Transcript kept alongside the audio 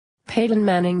Peyton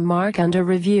Manning mark under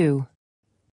review.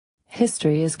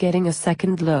 History is getting a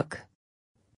second look.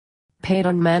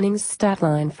 Peyton Manning's stat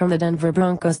line from the Denver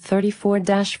Broncos'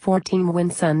 34-14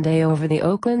 win Sunday over the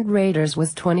Oakland Raiders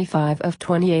was 25 of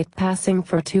 28 passing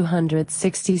for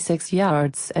 266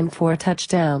 yards and 4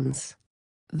 touchdowns.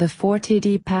 The 4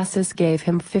 TD passes gave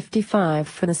him 55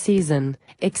 for the season,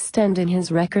 extending his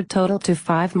record total to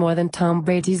 5 more than Tom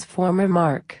Brady's former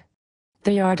mark.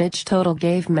 The yardage total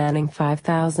gave Manning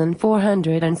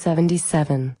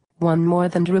 5,477, one more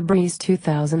than Drew Brees'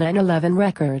 2011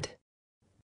 record.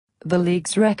 The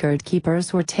league's record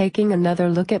keepers were taking another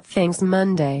look at things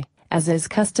Monday, as is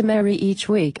customary each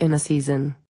week in a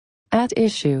season. At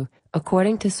issue,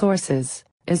 according to sources,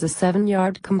 is a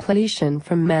 7-yard completion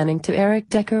from Manning to Eric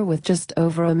Decker with just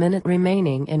over a minute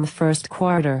remaining in the first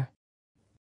quarter.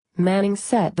 Manning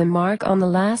set the mark on the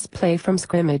last play from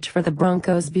scrimmage for the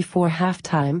Broncos before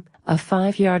halftime, a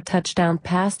 5-yard touchdown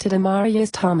pass to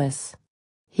Demaryius Thomas.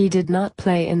 He did not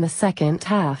play in the second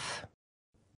half.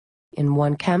 In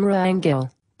one camera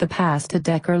angle, the pass to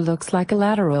Decker looks like a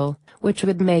lateral, which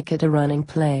would make it a running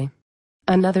play.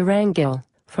 Another angle,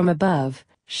 from above,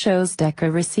 shows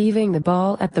Decker receiving the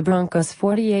ball at the Broncos'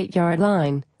 48-yard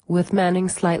line, with Manning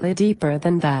slightly deeper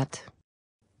than that.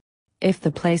 If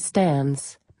the play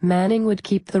stands, Manning would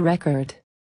keep the record.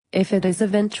 If it is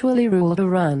eventually ruled a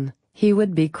run, he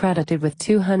would be credited with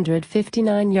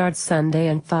 259 yards Sunday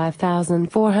and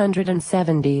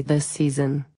 5,470 this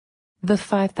season. The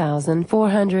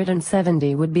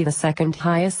 5,470 would be the second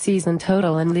highest season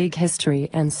total in league history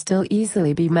and still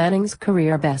easily be Manning's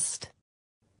career best.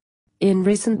 In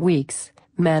recent weeks,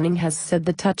 Manning has said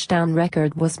the touchdown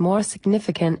record was more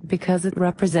significant because it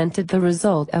represented the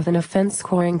result of an offense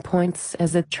scoring points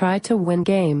as it tried to win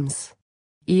games.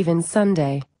 Even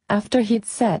Sunday, after he'd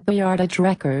set the yardage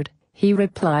record, he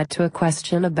replied to a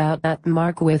question about that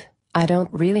mark with, "I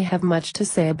don't really have much to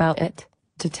say about it,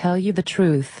 to tell you the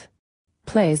truth."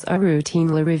 Plays are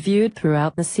routinely reviewed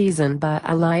throughout the season by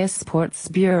Elias Sports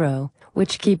Bureau,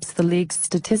 which keeps the league's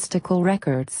statistical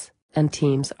records, and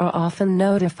teams are often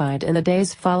notified in the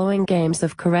days following games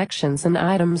of corrections and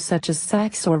items such as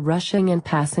sacks or rushing and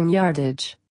passing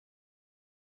yardage.